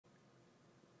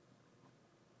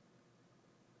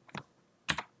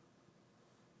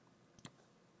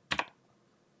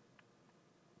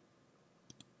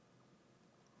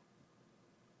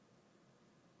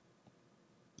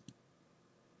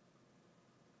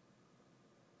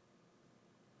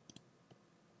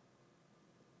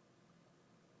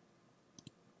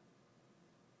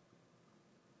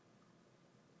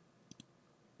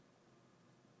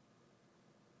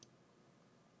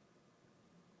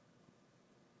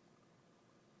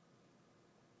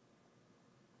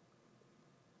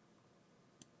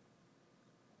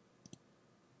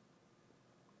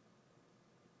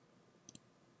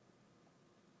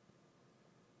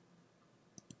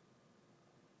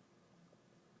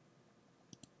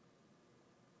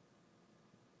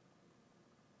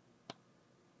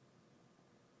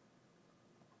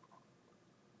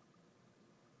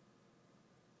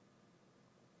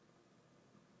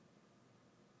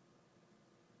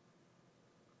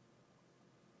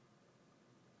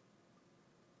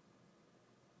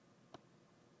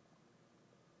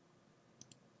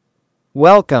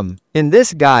Welcome. In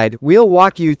this guide, we'll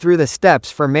walk you through the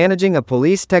steps for managing a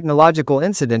police technological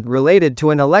incident related to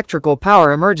an electrical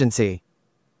power emergency.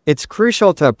 It's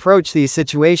crucial to approach these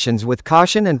situations with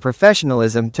caution and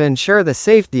professionalism to ensure the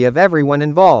safety of everyone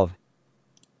involved.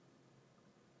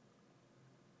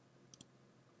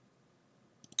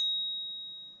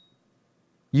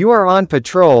 You are on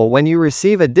patrol when you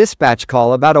receive a dispatch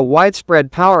call about a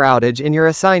widespread power outage in your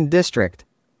assigned district.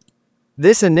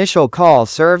 This initial call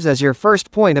serves as your first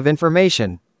point of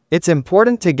information. It's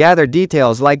important to gather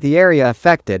details like the area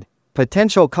affected,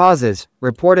 potential causes,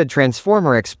 reported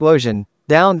transformer explosion,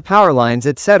 downed power lines,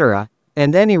 etc.,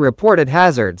 and any reported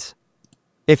hazards.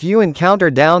 If you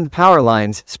encounter downed power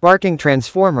lines, sparking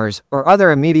transformers, or other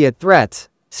immediate threats,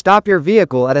 stop your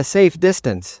vehicle at a safe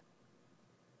distance.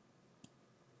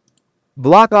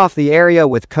 Block off the area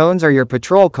with cones or your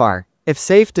patrol car, if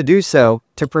safe to do so,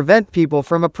 to prevent people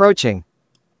from approaching.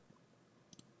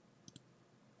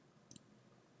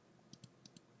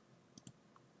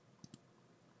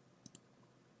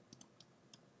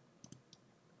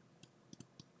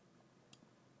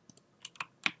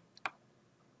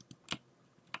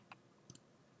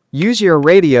 Use your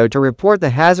radio to report the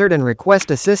hazard and request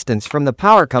assistance from the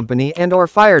power company and/or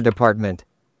fire department.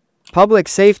 Public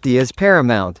safety is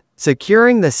paramount.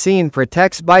 Securing the scene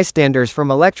protects bystanders from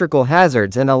electrical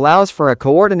hazards and allows for a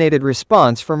coordinated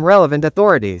response from relevant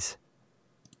authorities.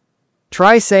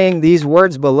 Try saying these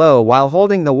words below while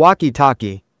holding the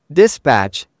walkie-talkie.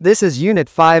 Dispatch, this is Unit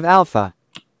 5 Alpha.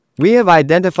 We have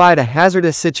identified a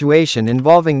hazardous situation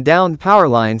involving downed power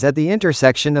lines at the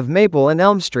intersection of Maple and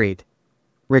Elm Street.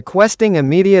 Requesting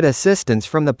immediate assistance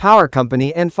from the power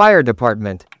company and fire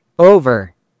department.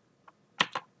 Over.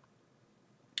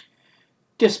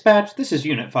 Dispatch, this is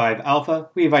Unit 5 Alpha.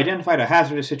 We have identified a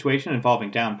hazardous situation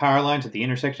involving downed power lines at the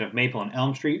intersection of Maple and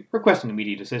Elm Street, requesting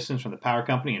immediate assistance from the power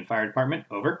company and fire department.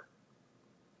 Over.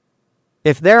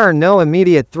 If there are no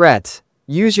immediate threats,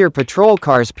 use your patrol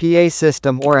car's PA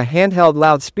system or a handheld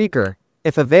loudspeaker,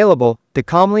 if available, to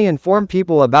calmly inform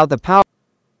people about the power